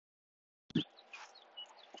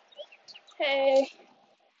Hey,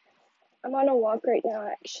 I'm on a walk right now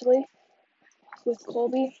actually with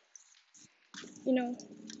Colby. You know,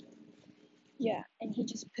 yeah, and he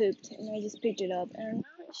just pooped and I just picked it up and I'm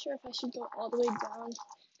not sure if I should go all the way down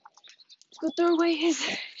to go throw away his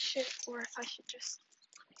shit or if I should just,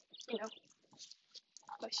 you know,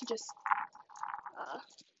 if I should just uh,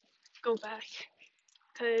 go back.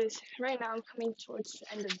 Cause right now I'm coming towards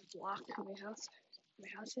the end of the block of my house. My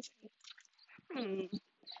house is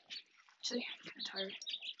actually I'm kinda tired.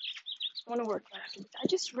 I wanna work right after this. I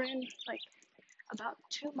just ran like about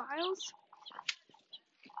 2 miles.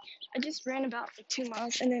 I just ran about like 2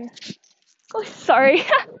 miles and then oh sorry.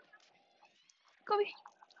 Kobe.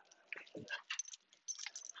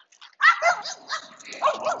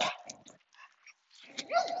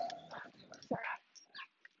 Sorry.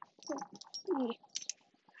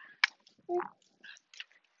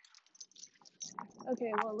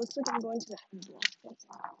 Okay, well, it looks like I'm going to the head block.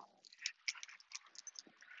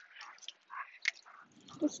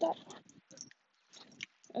 Just stop.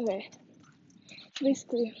 Okay, so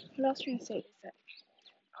basically, what I was trying to say is that,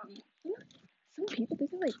 you know, some people, they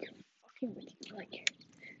are like fucking with you, like,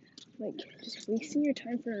 just wasting your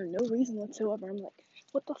time for no reason whatsoever. I'm like,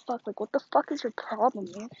 what the fuck? Like, what the fuck is your problem,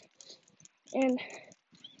 man? And,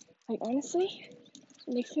 like, honestly,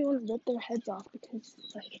 it makes me want to rip their heads off because,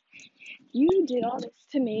 like, you did all this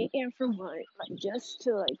to me, and for what? Like, just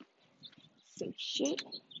to, like, say shit?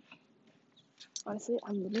 Honestly,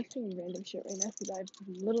 I'm literally saying random shit right now because I have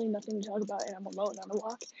literally nothing to talk about and I'm alone on a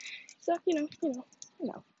walk. So, you know.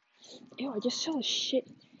 Ew, I just saw a shit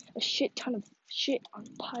ton of shit on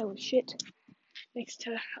a pile of shit next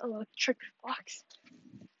to an electric box.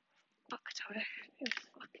 Fuck, Toda. Ew,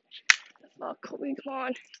 fuck, Colby, come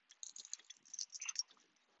on.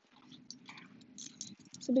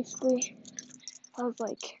 So basically, I was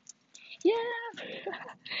like, yeah.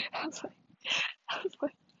 I was like, why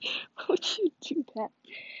would you do that?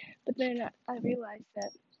 But then I realized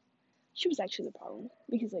that she was actually the problem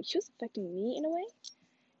because like she was affecting me in a way,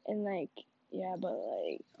 and like yeah, but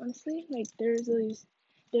like honestly, like there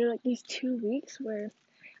are like these 2 weeks where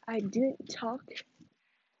I didn't talk.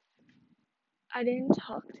 I didn't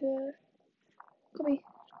talk to Kobe.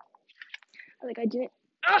 Like I didn't.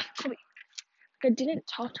 Kobe. Like, I didn't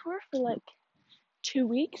talk to her for like 2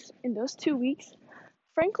 weeks. In those 2 weeks,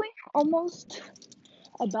 frankly, almost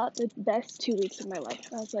about the best 2 weeks of my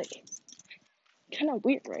life. I was like, kind of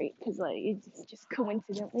weird, right? Because like it's just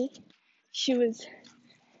coincidentally, she was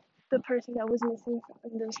the person that was missing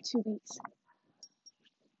in those 2 weeks.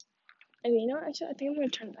 And you know, actually, I think I'm gonna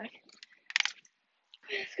turn back.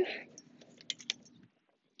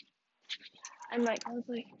 I was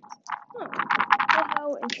like, oh, well,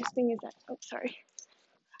 how interesting is that? Oh, sorry.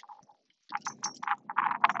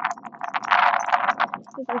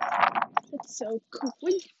 Like, that's so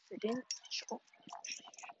coincidental.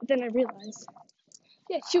 But then I realized,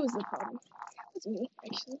 yeah, she was the problem. It was me,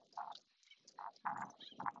 actually.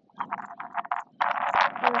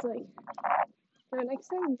 I was like, the next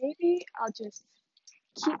time, maybe I'll just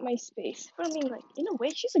keep my space. But I mean, like, in a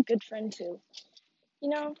way, she's a good friend, too. You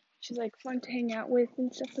know, she's, like, fun to hang out with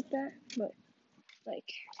and stuff like that. But,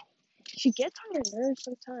 like, she gets on your nerves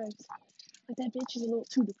sometimes. Like, that bitch is a little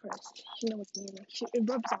too depressed. You know what I mean? Like, it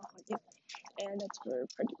rubs off on you. And that's where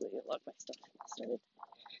practically a lot of my stuff started.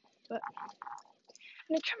 But I'm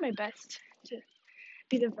gonna try my best to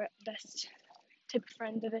be the best type of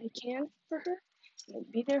friend that I can for her.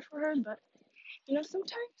 And be there for her. But, you know,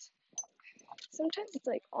 sometimes it's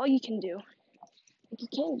like all you can do. Like, you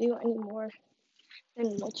can't do any more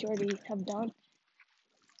than what you already have done.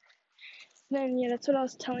 And then, yeah, that's what I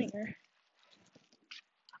was telling her.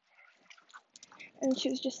 And she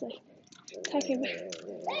was just like, talking about.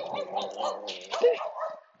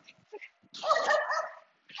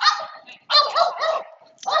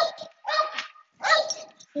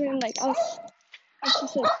 And then, like, I was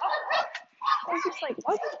just like,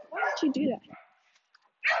 why would you do that?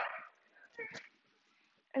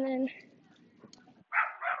 And then,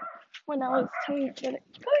 when I was telling her that,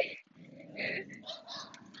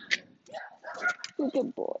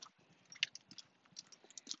 good boy.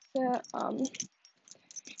 So,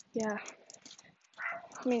 yeah.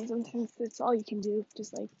 I mean, sometimes that's all you can do.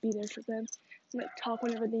 Just like be there for them, like talk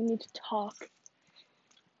whenever they need to talk.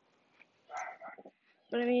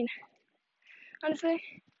 But I mean, honestly,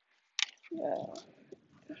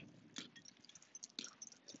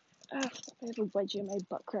 I have a wedgie in my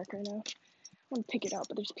butt crack right now. I want to pick it out,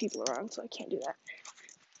 but there's people around, so I can't do that.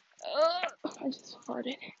 I just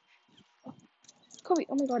farted. Kobe,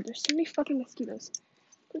 oh my god, there's so many fucking mosquitoes.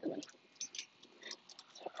 Look at me.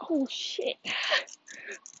 Oh shit.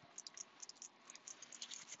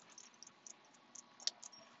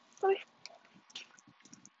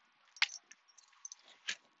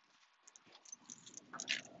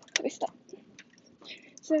 Wait, stop.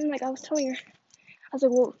 So then, like, I was telling her, I was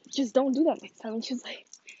like, well, just don't do that next time. And she was like,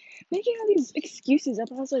 making all these excuses up.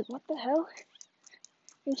 And I was like, what the hell?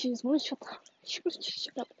 And she just wouldn't shut up. She wouldn't just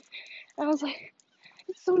shut up. And I was like,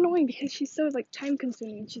 it's so annoying because she's so, like, time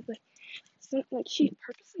consuming. And she's like, so, like, she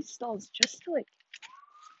purposely stalls just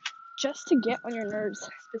to get on your nerves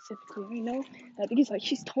specifically. I know that because, like,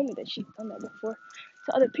 she's told me that she's done that before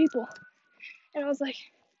to other people. And I was like,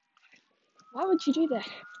 why would you do that?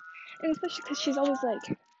 And especially because she's always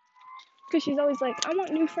like, I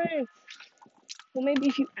want new friends. Well, maybe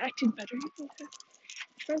if you acted better, you can have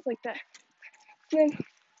friends like that. And then,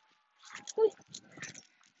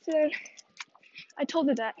 so then I told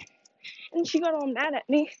her that, and she got all mad at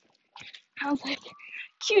me. I was like,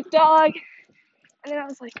 cute dog. And then I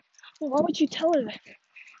was like, well, why would you tell her that?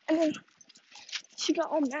 And then she got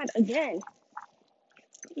all mad again.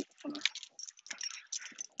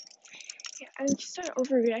 Yeah, and then she started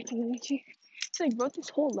overreacting. And she like wrote this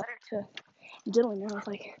whole letter to Dylan, and I was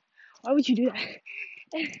like, why would you do that?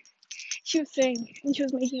 And she was saying, and she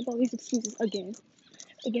was making up all these excuses again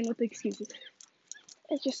with the excuses.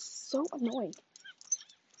 It's just so annoying.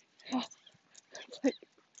 I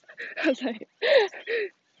was like,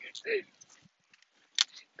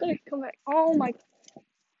 come back. Oh my.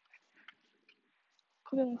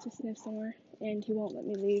 Kobe wants to sniff somewhere, and he won't let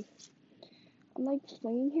me leave. I'm like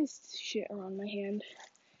flinging his shit around my hand.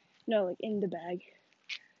 No, like in the bag,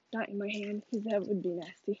 not in my hand, because that would be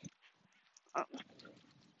nasty.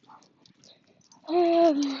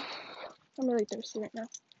 I'm really thirsty right now.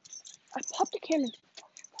 I popped a can of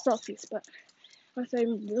Celsius, but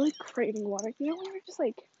I'm really craving water. You know when you're just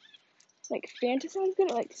like Fanta sounds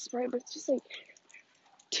good, or like Sprite, but it's just like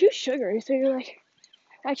too sugary. So you're like,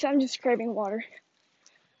 actually, I'm just craving water.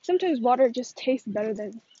 Sometimes water just tastes better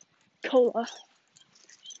than cola.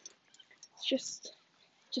 It's just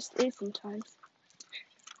is sometimes.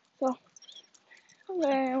 So,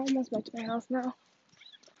 okay, I'm almost back to my house now.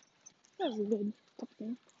 That was a good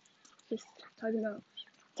thing. Just talking about,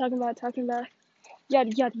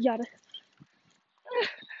 yada yada yada.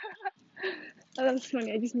 Oh, that was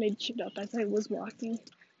funny. I just made shit up as I was walking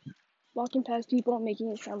past people,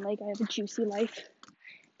 making it sound like I have a juicy life.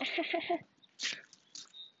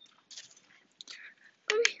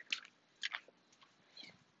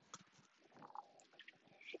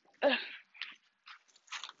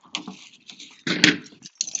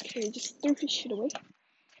 Okay, just threw his shit away.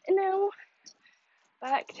 And now,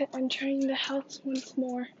 back to entering the house once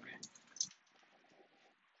more.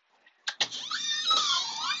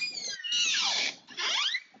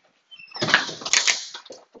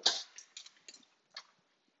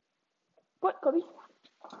 What, Kobe?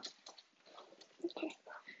 Okay.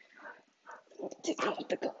 Take him off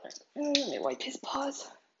the gun. And let me wipe his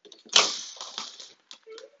paws.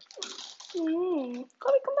 Kobe,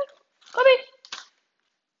 come back. Kobe!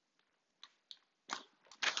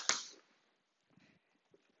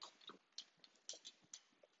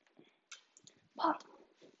 Pa.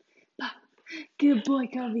 Pa. Good boy,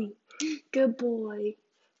 Kobe. Good boy.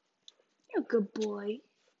 You're a good boy.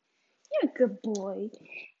 You're a good boy.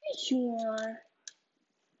 Yes, you are.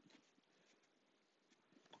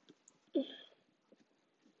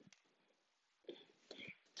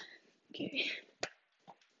 Okay.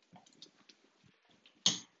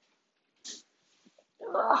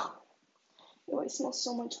 Ugh. It always smells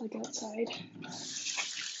so much like outside.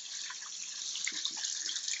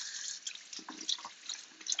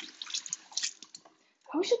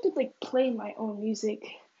 I wish I could like play my own music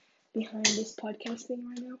behind this podcast thing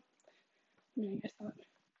right now. No, I guess not.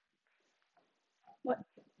 What?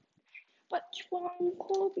 What's wrong,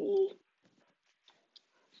 Kobe?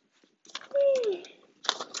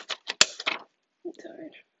 I'm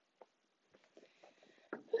tired.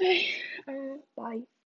 Okay. Bye.